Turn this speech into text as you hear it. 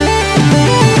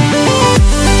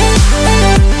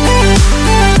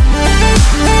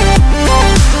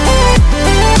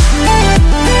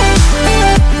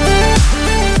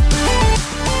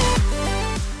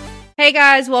Hey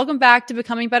guys, welcome back to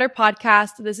Becoming Better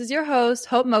Podcast. This is your host,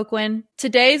 Hope Moquin.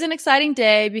 Today is an exciting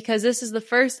day because this is the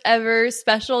first ever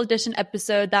special edition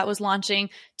episode that was launching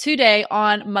today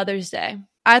on Mother's Day.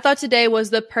 I thought today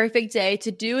was the perfect day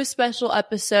to do a special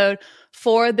episode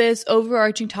for this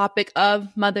overarching topic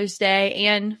of Mother's Day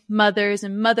and mothers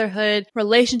and motherhood,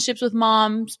 relationships with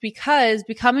moms, because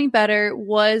Becoming Better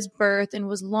was birthed and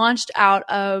was launched out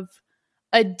of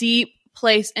a deep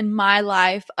place in my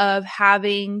life of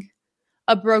having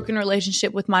a broken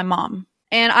relationship with my mom.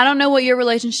 And I don't know what your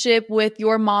relationship with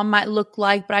your mom might look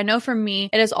like, but I know for me,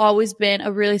 it has always been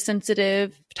a really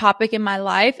sensitive topic in my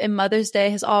life. And Mother's Day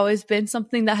has always been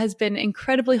something that has been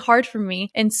incredibly hard for me.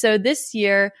 And so this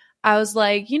year, I was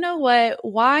like, you know what?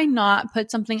 Why not put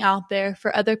something out there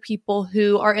for other people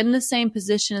who are in the same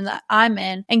position that I'm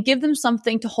in and give them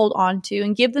something to hold on to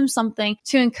and give them something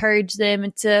to encourage them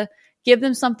and to give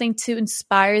them something to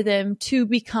inspire them to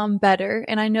become better.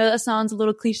 And I know that sounds a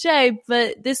little cliche,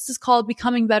 but this is called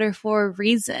Becoming Better for a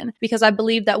reason, because I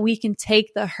believe that we can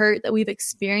take the hurt that we've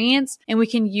experienced and we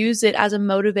can use it as a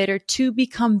motivator to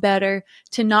become better,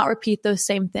 to not repeat those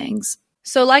same things.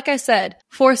 So like I said,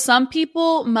 for some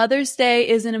people, Mother's Day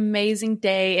is an amazing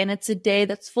day, and it's a day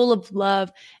that's full of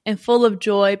love and full of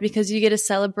joy because you get to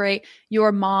celebrate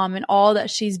your mom and all that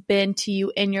she's been to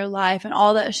you in your life and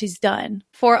all that she's done.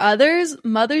 For others,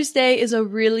 Mother's Day is a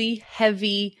really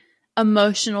heavy,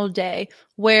 emotional day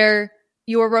where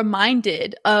you're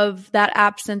reminded of that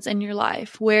absence in your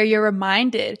life, where you're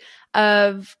reminded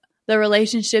of the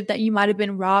relationship that you might have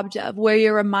been robbed of, where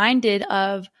you're reminded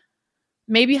of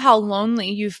maybe how lonely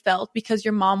you felt because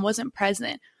your mom wasn't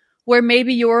present, where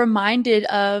maybe you're reminded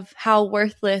of how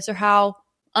worthless or how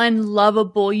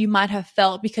unlovable you might have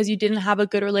felt because you didn't have a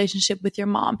good relationship with your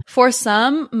mom. For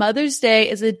some, Mother's Day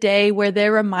is a day where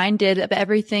they're reminded of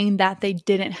everything that they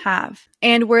didn't have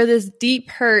and where this deep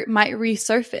hurt might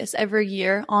resurface every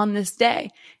year on this day.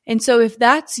 And so if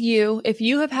that's you, if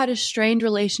you have had a strained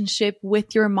relationship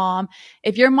with your mom,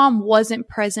 if your mom wasn't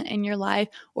present in your life,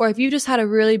 or if you just had a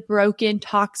really broken,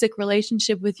 toxic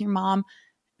relationship with your mom,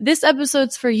 this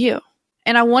episode's for you.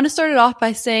 And I want to start it off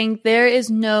by saying there is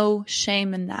no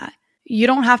shame in that. You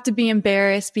don't have to be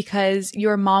embarrassed because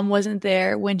your mom wasn't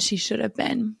there when she should have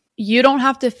been. You don't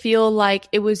have to feel like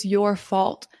it was your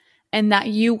fault and that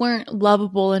you weren't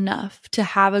lovable enough to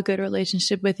have a good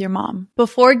relationship with your mom.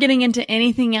 Before getting into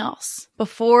anything else,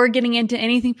 before getting into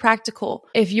anything practical,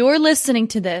 if you're listening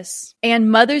to this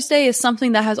and Mother's Day is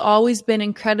something that has always been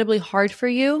incredibly hard for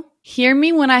you, hear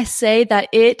me when I say that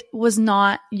it was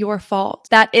not your fault,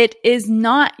 that it is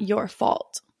not your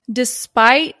fault.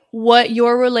 Despite what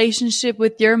your relationship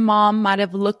with your mom might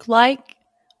have looked like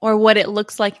or what it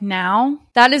looks like now,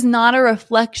 that is not a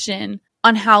reflection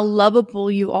on how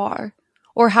lovable you are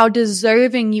or how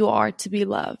deserving you are to be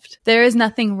loved. There is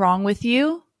nothing wrong with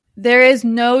you. There is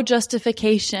no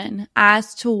justification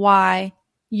as to why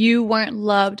you weren't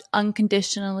loved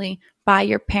unconditionally by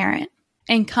your parent.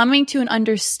 And coming to an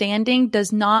understanding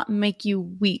does not make you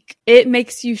weak. It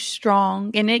makes you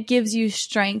strong, and it gives you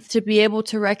strength to be able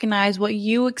to recognize what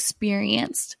you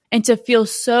experienced and to feel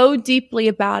so deeply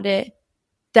about it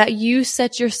that you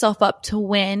set yourself up to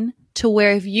win, to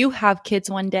where if you have kids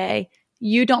one day,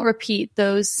 you don't repeat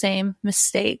those same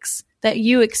mistakes that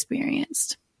you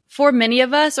experienced. For many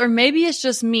of us, or maybe it's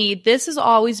just me, this has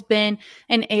always been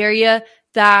an area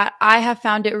that I have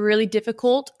found it really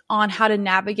difficult on how to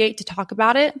navigate to talk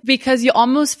about it, because you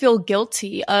almost feel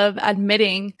guilty of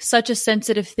admitting such a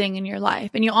sensitive thing in your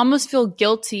life. And you almost feel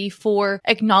guilty for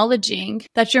acknowledging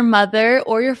that your mother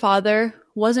or your father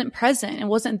wasn't present and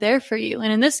wasn't there for you.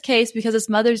 And in this case, because it's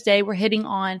Mother's Day, we're hitting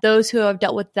on those who have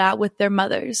dealt with that with their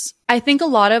mothers. I think a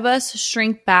lot of us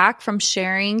shrink back from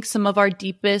sharing some of our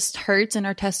deepest hurts in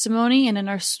our testimony and in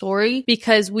our story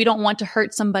because we don't want to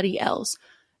hurt somebody else.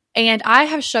 And I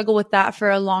have struggled with that for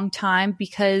a long time,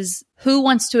 because who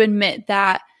wants to admit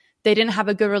that they didn't have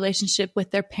a good relationship with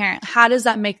their parent? How does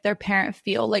that make their parent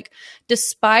feel? Like,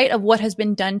 despite of what has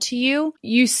been done to you,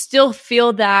 you still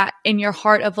feel that in your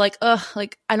heart of like, ugh,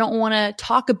 like I don't want to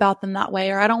talk about them that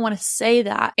way, or I don't want to say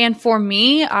that. And for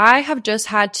me, I have just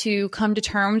had to come to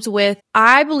terms with,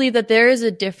 I believe that there is a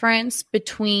difference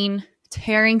between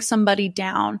tearing somebody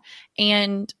down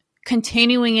and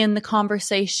continuing in the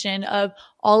conversation of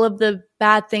all of the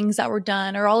bad things that were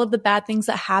done or all of the bad things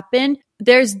that happened.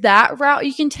 There's that route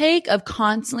you can take of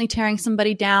constantly tearing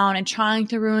somebody down and trying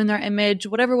to ruin their image,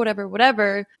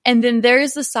 whatever. And then there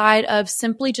is the side of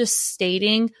simply just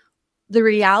stating the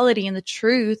reality and the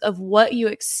truth of what you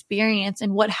experience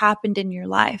and what happened in your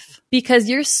life. Because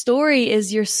your story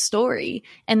is your story.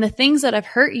 And the things that have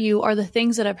hurt you are the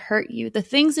things that have hurt you. The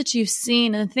things that you've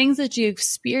seen and the things that you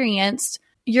experienced,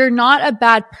 you're not a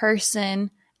bad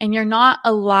person and you're not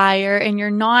a liar and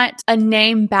you're not a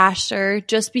name basher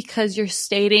just because you're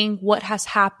stating what has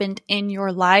happened in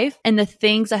your life and the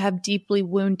things that have deeply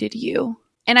wounded you.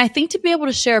 And I think to be able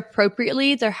to share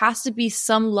appropriately, there has to be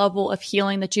some level of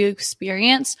healing that you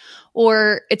experience,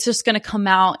 or it's just going to come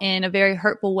out in a very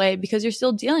hurtful way because you're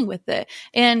still dealing with it.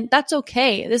 And that's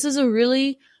okay. This is a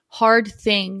really hard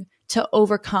thing to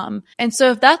overcome. And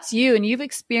so if that's you and you've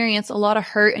experienced a lot of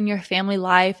hurt in your family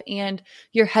life and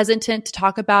you're hesitant to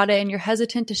talk about it and you're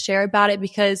hesitant to share about it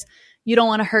because you don't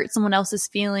want to hurt someone else's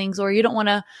feelings or you don't want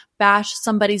to bash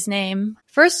somebody's name.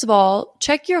 First of all,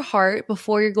 check your heart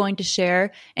before you're going to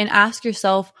share and ask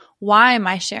yourself, why am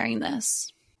I sharing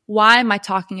this? Why am I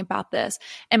talking about this?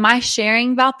 Am I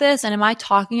sharing about this and am I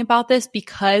talking about this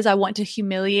because I want to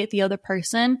humiliate the other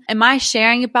person? Am I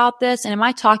sharing about this and am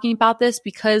I talking about this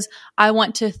because I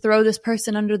want to throw this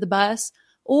person under the bus?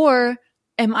 Or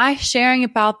am I sharing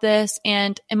about this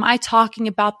and am I talking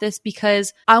about this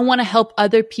because I want to help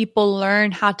other people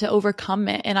learn how to overcome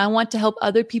it and I want to help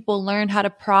other people learn how to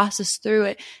process through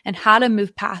it and how to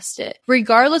move past it?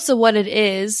 Regardless of what it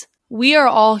is, we are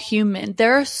all human.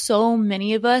 There are so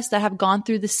many of us that have gone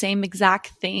through the same exact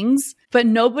things, but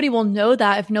nobody will know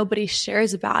that if nobody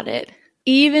shares about it.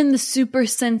 Even the super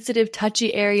sensitive,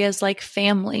 touchy areas like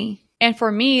family. And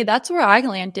for me, that's where I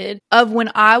landed of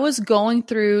when I was going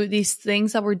through these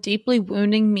things that were deeply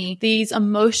wounding me, these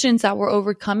emotions that were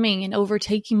overcoming and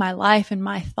overtaking my life and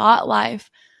my thought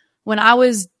life. When I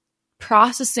was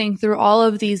processing through all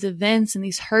of these events and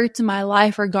these hurts in my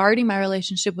life regarding my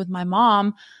relationship with my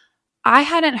mom, I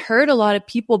hadn't heard a lot of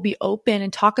people be open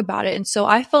and talk about it. And so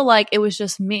I felt like it was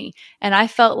just me. And I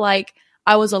felt like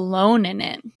I was alone in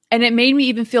it. And it made me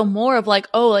even feel more of like,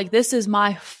 oh, like this is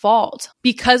my fault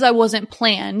because I wasn't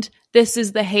planned. This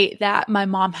is the hate that my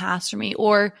mom has for me.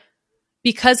 Or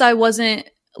because I wasn't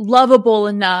lovable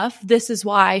enough, this is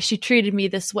why she treated me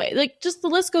this way. Like just the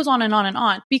list goes on and on and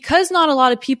on. Because not a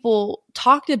lot of people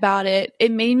talked about it,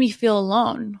 it made me feel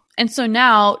alone. And so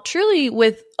now, truly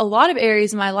with a lot of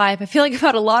areas in my life, I feel like I've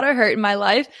had a lot of hurt in my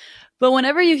life. But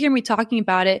whenever you hear me talking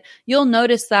about it, you'll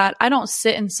notice that I don't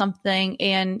sit in something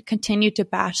and continue to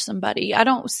bash somebody. I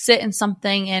don't sit in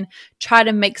something and try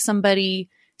to make somebody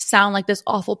sound like this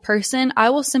awful person. I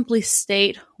will simply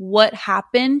state what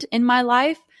happened in my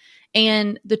life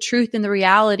and the truth and the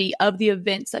reality of the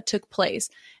events that took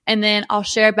place. And then I'll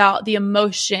share about the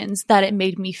emotions that it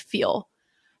made me feel.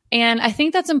 And I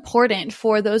think that's important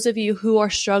for those of you who are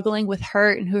struggling with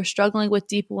hurt and who are struggling with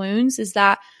deep wounds, is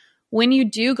that when you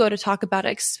do go to talk about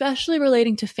it, especially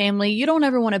relating to family, you don't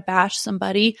ever want to bash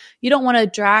somebody. You don't want to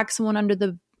drag someone under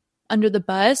the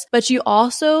bus, but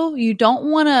you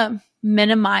don't want to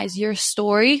minimize your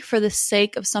story for the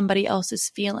sake of somebody else's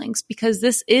feelings, because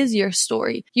this is your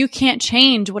story. You can't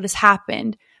change what has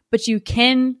happened, but you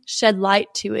can shed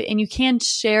light to it and you can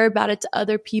share about it to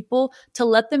other people to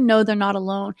let them know they're not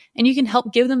alone. And you can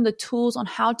help give them the tools on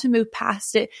how to move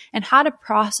past it and how to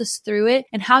process through it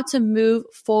and how to move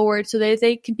forward so that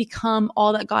they can become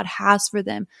all that God has for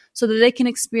them, so that they can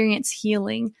experience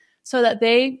healing, so that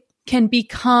they can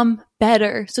become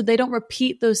better, so they don't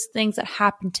repeat those things that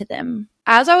happened to them.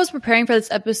 As I was preparing for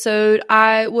this episode,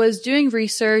 I was doing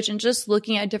research and just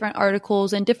looking at different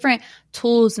articles and different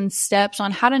tools and steps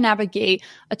on how to navigate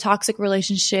a toxic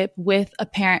relationship with a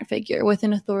parent figure, with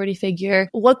an authority figure,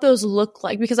 what those look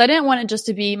like, because I didn't want it just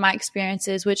to be my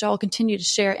experiences, which I'll continue to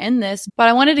share in this, but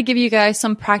I wanted to give you guys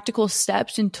some practical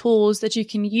steps and tools that you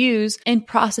can use in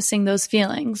processing those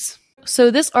feelings.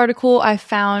 So this article I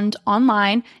found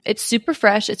online, it's super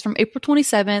fresh. It's from April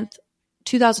 27th,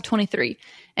 2023.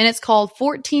 And it's called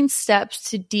 14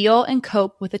 Steps to Deal and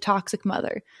Cope with a Toxic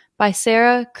Mother by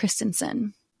Sarah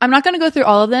Christensen. I'm not going to go through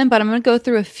all of them, but I'm going to go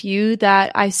through a few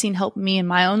that I've seen help me in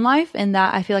my own life and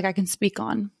that I feel like I can speak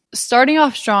on. Starting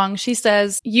off strong, she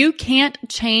says, you can't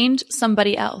change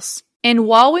somebody else. And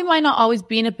while we might not always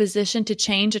be in a position to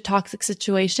change a toxic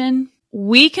situation,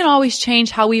 we can always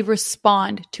change how we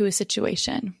respond to a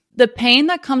situation. The pain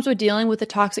that comes with dealing with a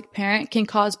toxic parent can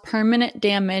cause permanent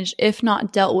damage if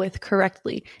not dealt with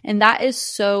correctly. And that is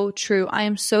so true. I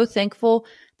am so thankful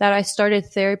that I started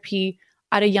therapy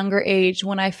at a younger age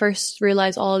when I first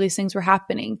realized all of these things were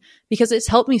happening, because it's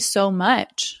helped me so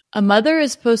much. A mother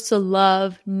is supposed to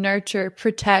love, nurture,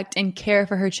 protect, and care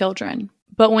for her children.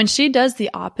 But when she does the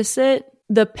opposite,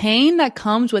 the pain that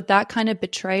comes with that kind of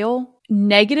betrayal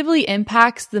negatively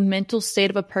impacts the mental state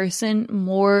of a person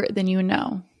more than you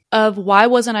know. Of why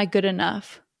wasn't I good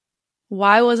enough?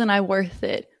 Why wasn't I worth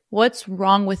it? What's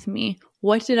wrong with me?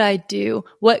 What did I do?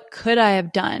 What could I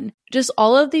have done? Just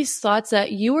all of these thoughts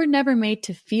that you were never made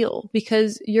to feel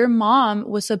because your mom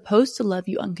was supposed to love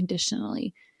you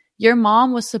unconditionally. Your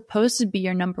mom was supposed to be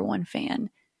your number one fan.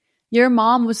 Your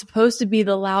mom was supposed to be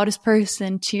the loudest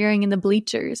person cheering in the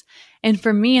bleachers. And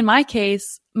for me, in my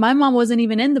case, my mom wasn't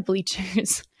even in the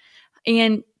bleachers.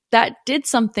 And that did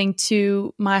something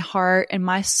to my heart and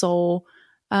my soul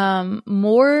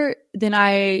more than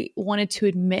I wanted to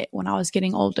admit when I was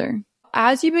getting older.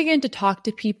 As you begin to talk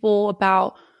to people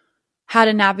about how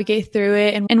to navigate through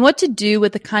it and what to do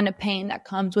with the kind of pain that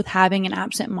comes with having an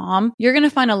absent mom, you're going to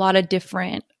find a lot of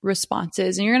different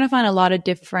responses and you're going to find a lot of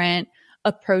different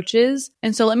approaches.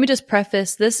 And so let me just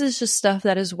preface, this is just stuff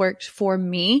that has worked for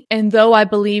me. And though I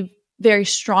believe very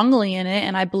strongly in it,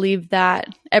 and I believe that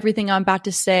everything I'm about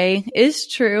to say is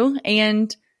true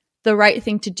and the right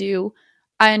thing to do,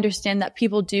 I understand that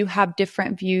people do have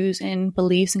different views and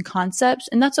beliefs and concepts,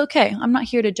 and that's okay. I'm not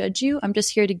here to judge you. I'm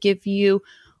just here to give you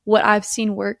what I've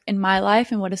seen work in my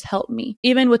life and what has helped me.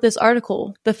 Even with this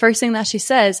article, the first thing that she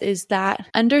says is that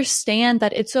understand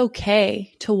that it's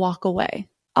okay to walk away.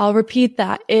 I'll repeat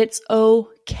that. It's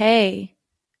okay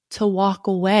to walk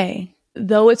away.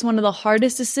 Though it's one of the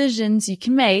hardest decisions you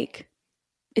can make,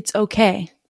 it's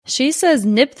okay. She says,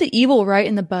 nip the evil right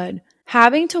in the bud.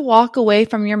 Having to walk away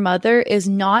from your mother is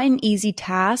not an easy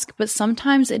task, but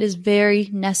sometimes it is very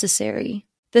necessary.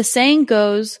 The saying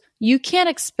goes, you can't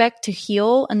expect to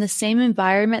heal in the same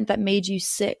environment that made you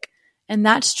sick. And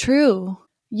that's true.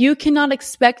 You cannot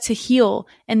expect to heal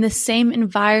in the same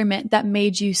environment that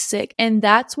made you sick. And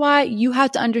that's why you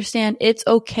have to understand it's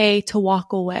okay to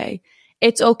walk away.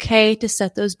 It's okay to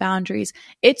set those boundaries.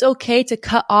 It's okay to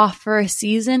cut off for a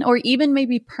season or even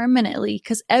maybe permanently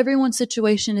because everyone's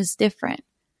situation is different.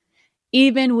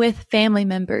 Even with family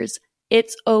members,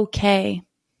 it's okay.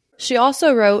 She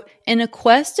also wrote, in a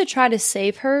quest to try to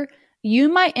save her, you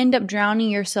might end up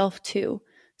drowning yourself too.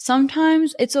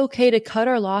 Sometimes it's okay to cut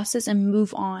our losses and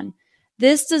move on.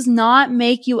 This does not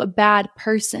make you a bad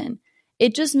person.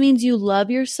 It just means you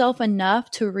love yourself enough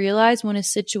to realize when a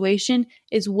situation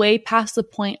is way past the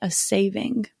point of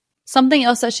saving. Something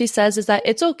else that she says is that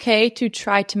it's okay to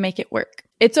try to make it work.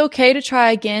 It's okay to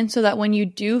try again so that when you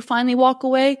do finally walk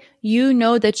away, you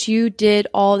know that you did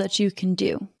all that you can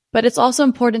do. But it's also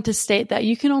important to state that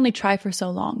you can only try for so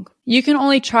long. You can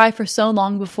only try for so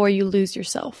long before you lose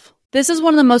yourself. This is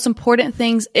one of the most important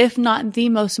things, if not the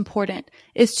most important,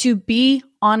 is to be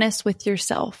honest with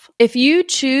yourself. If you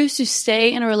choose to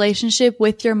stay in a relationship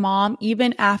with your mom,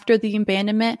 even after the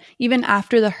abandonment, even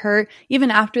after the hurt,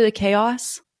 even after the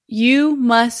chaos, you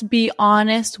must be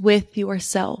honest with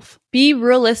yourself. Be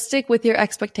realistic with your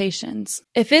expectations.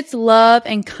 If it's love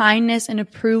and kindness and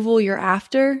approval you're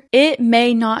after, it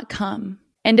may not come.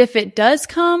 And if it does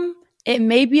come, it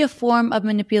may be a form of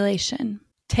manipulation.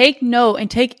 Take note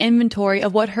and take inventory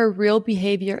of what her real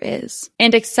behavior is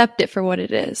and accept it for what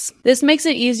it is. This makes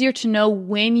it easier to know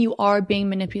when you are being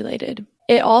manipulated.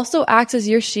 It also acts as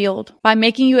your shield by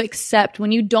making you accept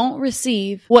when you don't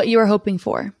receive what you are hoping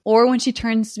for or when she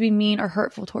turns to be mean or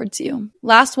hurtful towards you.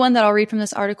 Last one that I'll read from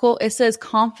this article, it says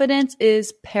confidence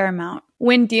is paramount.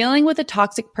 When dealing with a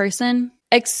toxic person,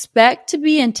 expect to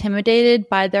be intimidated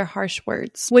by their harsh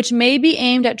words, which may be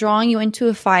aimed at drawing you into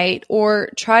a fight or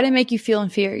try to make you feel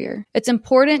inferior. It's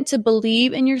important to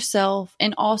believe in yourself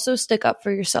and also stick up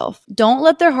for yourself. Don't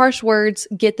let their harsh words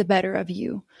get the better of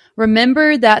you.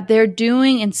 Remember that they're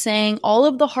doing and saying all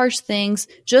of the harsh things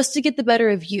just to get the better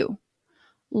of you.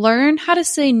 Learn how to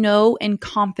say no in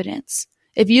confidence.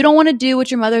 If you don't want to do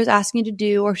what your mother is asking you to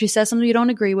do, or if she says something you don't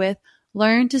agree with,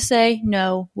 learn to say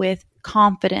no with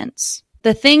confidence.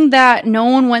 The thing that no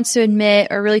one wants to admit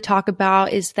or really talk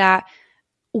about is that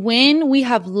when we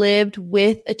have lived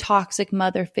with a toxic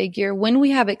mother figure, when we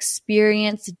have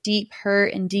experienced deep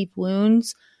hurt and deep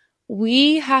wounds,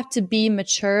 we have to be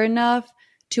mature enough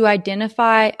to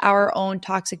identify our own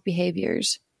toxic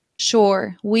behaviors.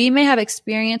 Sure, we may have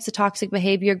experienced the toxic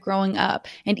behavior growing up,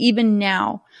 and even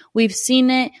now, we've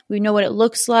seen it, we know what it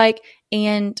looks like,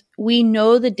 and we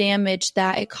know the damage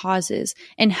that it causes.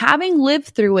 And having lived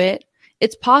through it,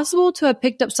 it's possible to have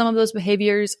picked up some of those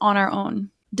behaviors on our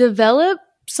own. Develop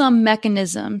some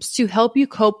mechanisms to help you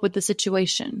cope with the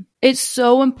situation. It's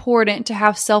so important to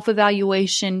have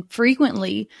self-evaluation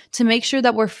frequently to make sure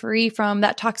that we're free from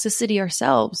that toxicity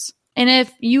ourselves. And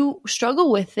if you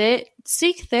struggle with it,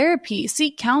 seek therapy,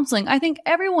 seek counseling. I think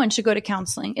everyone should go to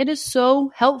counseling. It is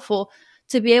so helpful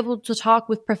to be able to talk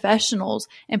with professionals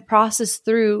and process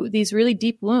through these really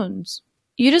deep wounds.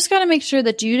 You just got to make sure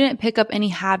that you didn't pick up any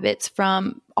habits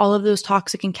from all of those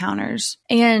toxic encounters.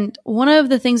 And one of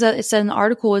the things that it said in the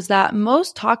article was that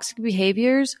most toxic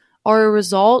behaviors are a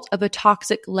result of a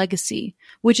toxic legacy,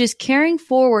 which is carrying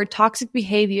forward toxic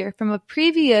behavior from a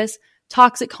previous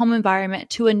toxic home environment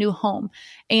to a new home.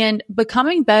 And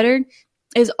Becoming Better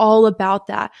is all about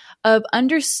that, of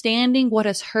understanding what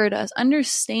has hurt us,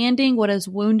 understanding what has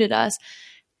wounded us,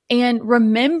 and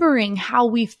remembering how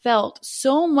we felt,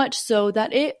 so much so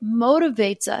that it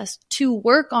motivates us to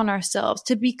work on ourselves,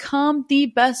 to become the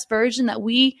best version that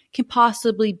we can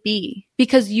possibly be.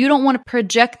 Because you don't want to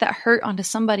project that hurt onto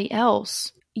somebody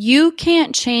else. You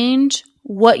can't change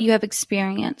what you have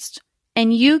experienced,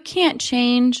 and you can't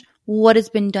change what has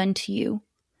been done to you.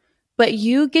 But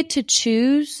you get to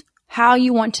choose how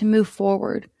you want to move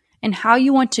forward and how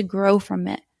you want to grow from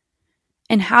it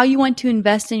and how you want to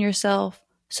invest in yourself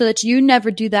so that you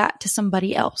never do that to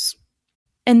somebody else.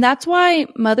 And that's why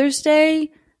Mother's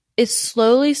Day is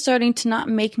slowly starting to not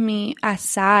make me as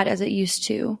sad as it used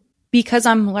to, because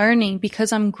I'm learning,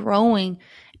 because I'm growing,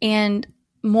 and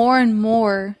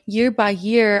more, year by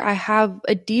year, I have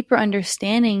a deeper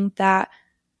understanding that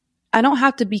I don't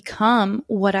have to become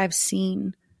what I've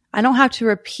seen. I don't have to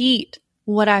repeat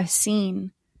what I've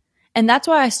seen. And that's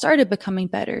why I started Becoming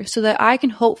Better, so that I can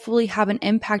hopefully have an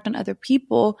impact on other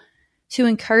people, to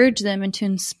encourage them and to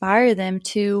inspire them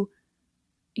to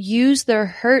use their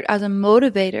hurt as a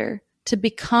motivator to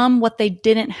become what they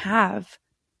didn't have,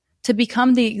 to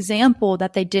become the example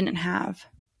that they didn't have.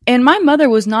 And my mother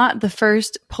was not the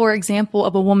first poor example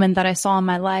of a woman that I saw in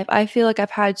my life. I feel like I've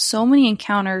had so many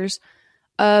encounters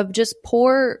of just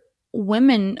poor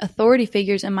women authority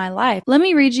figures in my life. Let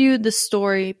me read you the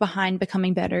story behind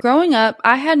Becoming Better. Growing up,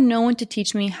 I had no one to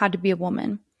teach me how to be a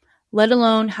woman, let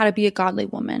alone how to be a godly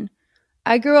woman.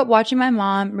 I grew up watching my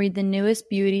mom read the newest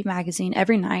beauty magazine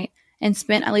every night and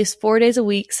spent at least 4 days a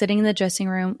week sitting in the dressing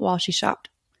room while she shopped.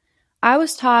 I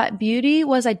was taught beauty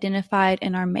was identified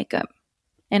in our makeup,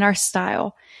 in our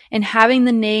style, and having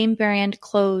the name brand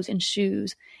clothes and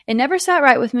shoes. It never sat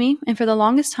right with me, and for the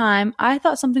longest time, I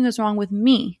thought something was wrong with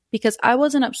me because I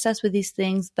wasn't obsessed with these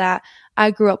things that I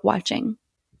grew up watching.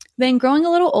 Then growing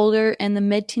a little older in the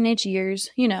mid-teenage years,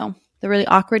 the really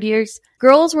awkward years,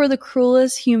 girls were the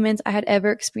cruelest humans I had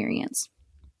ever experienced.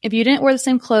 If you didn't wear the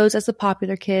same clothes as the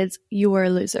popular kids, you were a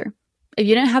loser. If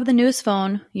you didn't have the newest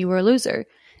phone, you were a loser.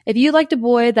 If you liked a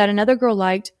boy that another girl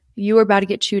liked, you were about to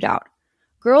get chewed out.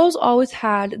 Girls always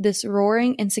had this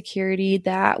roaring insecurity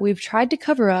that we've tried to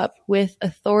cover up with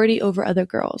authority over other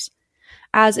girls,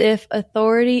 as if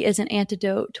authority is an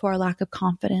antidote to our lack of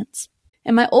confidence.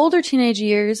 In my older teenage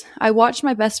years, I watched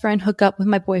my best friend hook up with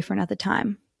my boyfriend at the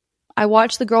time. I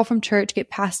watched the girl from church get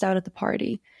passed out at the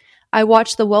party. I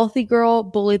watched the wealthy girl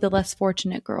bully the less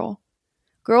fortunate girl.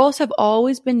 Girls have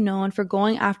always been known for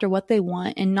going after what they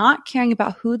want and not caring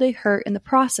about who they hurt in the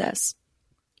process.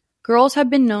 Girls have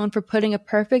been known for putting a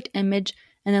perfect image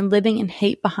and then living in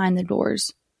hate behind the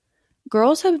doors.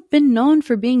 Girls have been known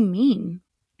for being mean.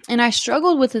 And I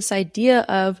struggled with this idea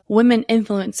of women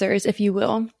influencers, if you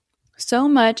will, so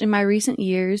much in my recent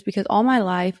years because all my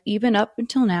life, even up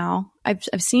until now, I've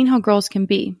seen how girls can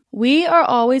be. We are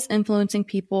always influencing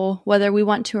people, whether we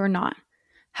want to or not.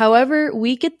 However,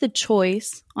 we get the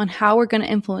choice on how we're going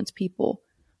to influence people.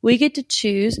 We get to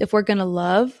choose if we're going to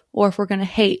love or if we're going to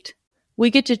hate. We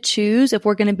get to choose if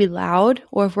we're going to be loud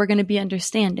or if we're going to be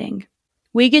understanding.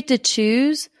 We get to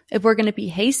choose if we're going to be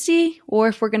hasty or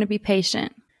if we're going to be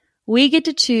patient. We get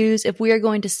to choose if we are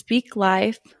going to speak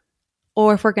life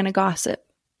or if we're going to gossip.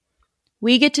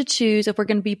 We get to choose if we're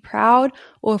going to be proud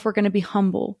or if we're going to be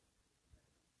humble.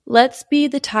 Let's be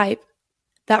the type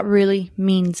that really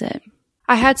means it.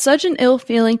 I had such an ill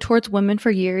feeling towards women for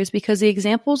years because the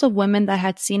examples of women that I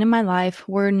had seen in my life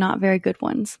were not very good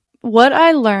ones. What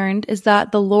I learned is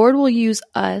that the Lord will use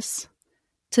us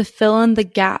to fill in the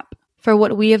gap for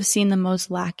what we have seen the most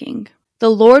lacking. The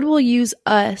Lord will use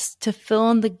us to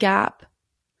fill in the gap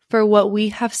for what we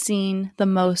have seen the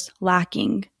most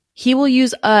lacking. He will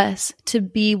use us to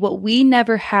be what we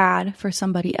never had for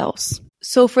somebody else.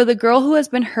 So for the girl who has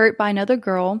been hurt by another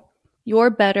girl,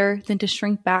 you're better than to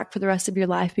shrink back for the rest of your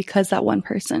life because that one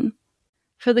person.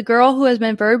 For the girl who has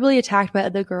been verbally attacked by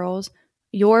other girls,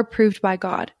 you're approved by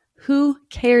God. Who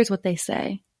cares what they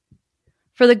say?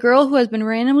 For the girl who has been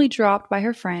randomly dropped by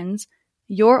her friends,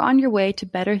 you're on your way to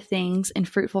better things and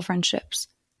fruitful friendships.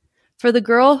 For the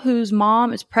girl whose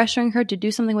mom is pressuring her to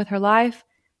do something with her life,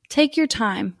 take your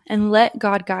time and let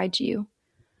God guide you.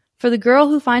 For the girl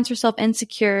who finds herself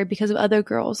insecure because of other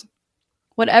girls,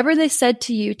 Whatever they said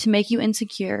to you to make you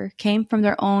insecure came from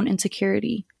their own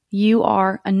insecurity. You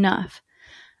are enough.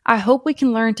 I hope we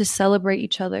can learn to celebrate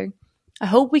each other. I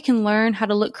hope we can learn how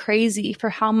to look crazy for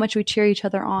how much we cheer each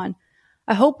other on.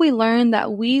 I hope we learn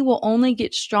that we will only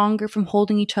get stronger from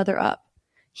holding each other up.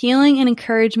 Healing and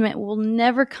encouragement will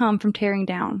never come from tearing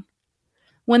down.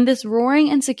 When this roaring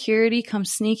insecurity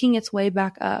comes sneaking its way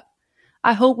back up,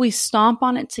 I hope we stomp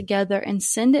on it together and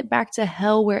send it back to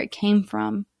hell where it came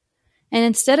from. And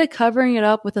instead of covering it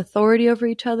up with authority over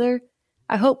each other,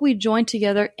 I hope we join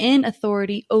together in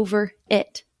authority over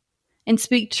it and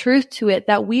speak truth to it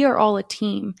that we are all a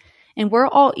team and we're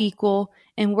all equal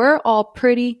and we're all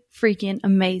pretty freaking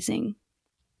amazing.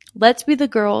 Let's be the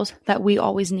girls that we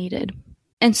always needed.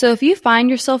 And so if you find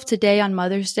yourself today on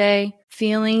Mother's Day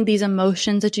feeling these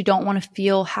emotions that you don't want to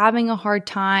feel, having a hard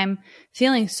time,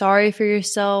 feeling sorry for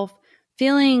yourself,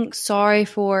 feeling sorry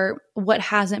for what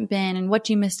hasn't been and what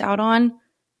you missed out on,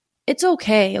 it's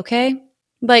okay, okay?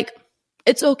 Like,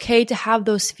 it's okay to have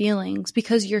those feelings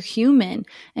because you're human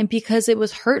and because it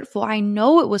was hurtful. I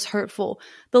know it was hurtful.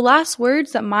 The last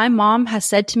words that my mom has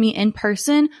said to me in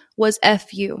person was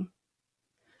F you.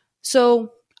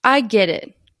 So I get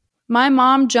it. My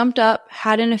mom jumped up,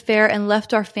 had an affair, and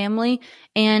left our family.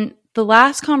 And the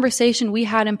last conversation we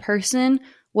had in person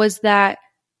was that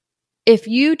if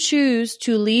you choose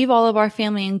to leave all of our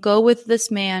family and go with this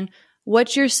man,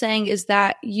 what you're saying is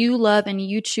that you love and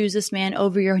you choose this man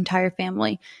over your entire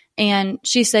family. And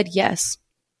she said yes.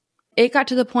 It got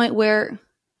to the point where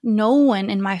no one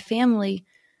in my family,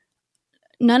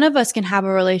 none of us can have a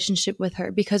relationship with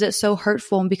her because it's so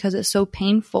hurtful and because it's so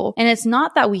painful. And it's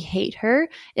not that we hate her.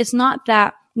 It's not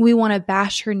that we want to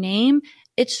bash her name.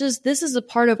 It's just this is a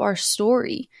part of our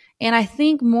story. And I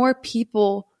think more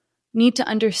people need to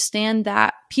understand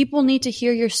that. People need to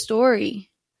hear your story.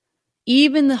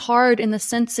 Even the hard and the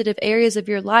sensitive areas of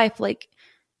your life, like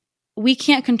we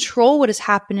can't control what has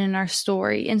happened in our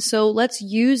story. And so let's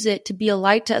use it to be a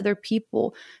light to other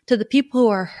people, to the people who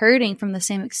are hurting from the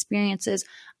same experiences.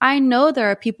 I know there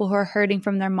are people who are hurting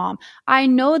from their mom. I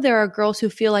know there are girls who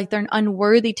feel like they're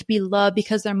unworthy to be loved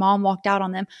because their mom walked out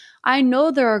on them. I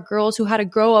know there are girls who had to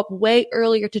grow up way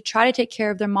earlier to try to take care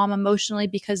of their mom emotionally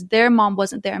because their mom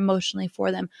wasn't there emotionally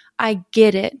for them. I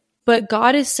get it. But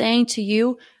God is saying to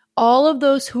you, all of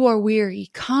those who are weary,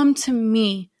 come to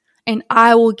me and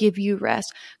I will give you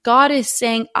rest. God is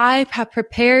saying, I have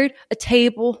prepared a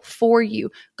table for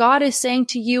you. God is saying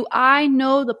to you, I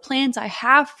know the plans I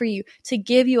have for you to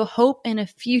give you a hope and a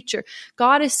future.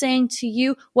 God is saying to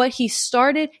you, what he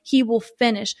started, he will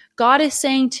finish. God is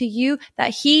saying to you that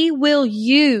he will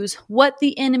use what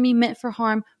the enemy meant for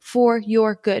harm for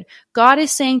your good. God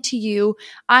is saying to you,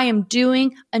 I am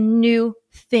doing a new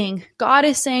thing. God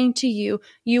is saying to you,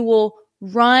 you will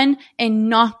run and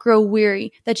not grow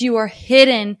weary, that you are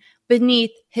hidden beneath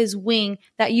his wing,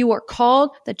 that you are called,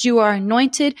 that you are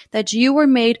anointed, that you were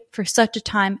made for such a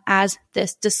time as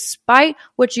this. Despite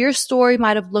what your story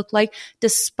might have looked like,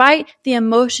 despite the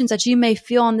emotions that you may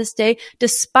feel on this day,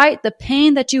 despite the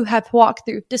pain that you have walked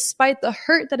through, despite the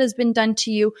hurt that has been done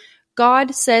to you,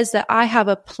 God says that I have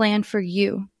a plan for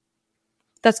you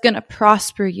that's going to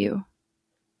prosper you,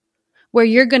 where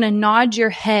you're going to nod your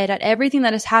head at everything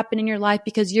that has happened in your life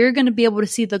because you're going to be able to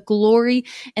see the glory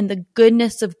and the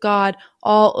goodness of God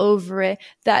all over it.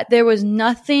 That there was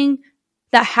nothing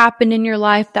that happened in your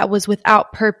life that was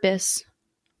without purpose.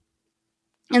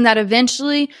 And that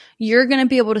eventually you're going to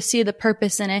be able to see the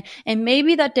purpose in it. And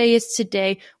maybe that day is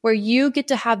today where you get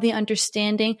to have the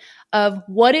understanding of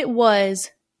what it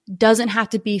was doesn't have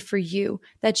to be for you,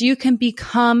 that you can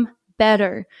become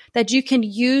better, that you can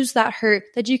use that hurt,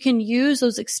 that you can use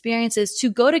those experiences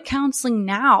to go to counseling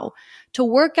now, to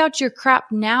work out your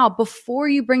crap now before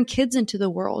you bring kids into the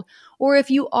world. Or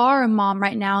if you are a mom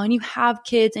right now and you have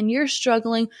kids and you're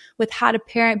struggling with how to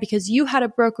parent because you had a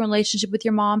broken relationship with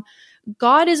your mom,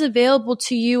 God is available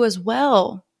to you as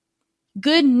well.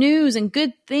 Good news and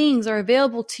good things are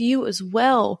available to you as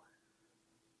well.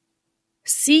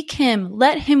 Seek him.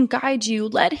 Let him guide you.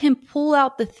 Let him pull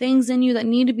out the things in you that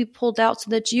need to be pulled out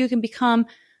so that you can become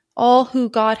all who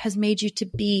God has made you to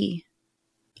be.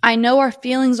 I know our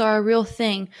feelings are a real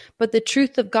thing, but the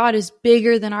truth of God is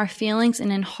bigger than our feelings.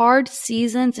 And in hard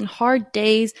seasons and hard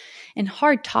days and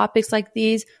hard topics like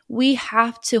these, we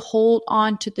have to hold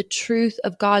on to the truth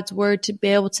of God's word to be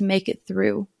able to make it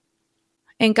through.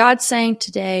 And God's saying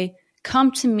today,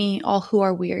 come to me, all who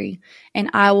are weary, and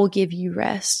I will give you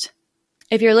rest.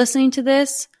 If you're listening to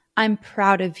this, I'm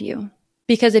proud of you.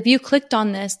 Because if you clicked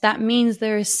on this, that means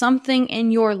there is something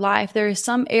in your life, there is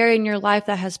some area in your life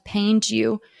that has pained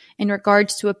you in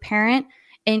regards to a parent,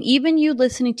 And even you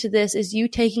listening to this is you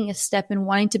taking a step and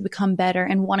wanting to become better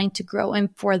and wanting to grow. And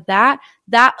for that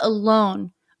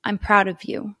alone, I'm proud of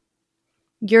you.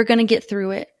 You're going to get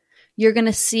through it. You're going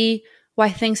to see why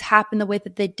things happen the way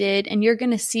that they did. And you're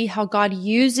going to see how God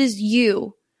uses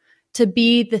you to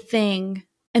be the thing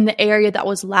in the area that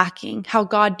was lacking, how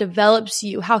God develops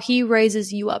you, how he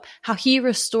raises you up, how he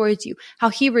restores you, how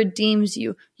he redeems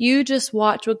you. You just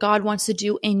watch what God wants to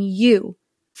do in you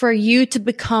for you to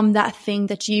become that thing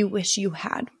that you wish you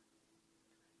had.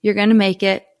 You're going to make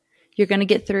it. You're going to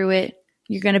get through it.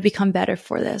 You're going to become better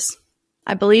for this.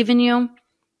 I believe in you.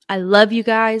 I love you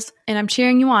guys, and I'm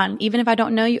cheering you on. Even if I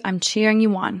don't know you, I'm cheering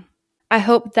you on. I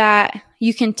hope that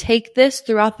you can take this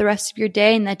throughout the rest of your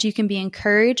day and that you can be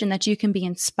encouraged and that you can be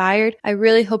inspired. I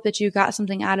really hope that you got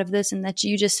something out of this and that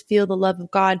you just feel the love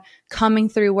of God coming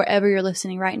through wherever you're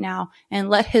listening right now, and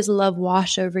let his love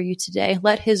wash over you today.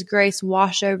 Let his grace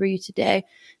wash over you today,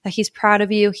 that he's proud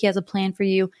of you, he has a plan for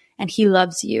you, and he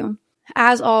loves you.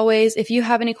 As always, if you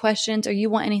have any questions or you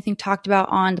want anything talked about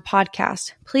on the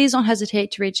podcast, please don't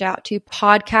hesitate to reach out to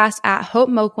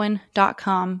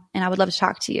podcast@hopemoquin.com, and I would love to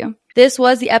talk to you. This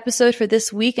was the episode for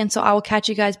this week, and so I will catch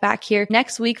you guys back here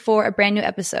next week for a brand new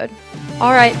episode.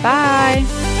 All right,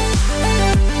 bye.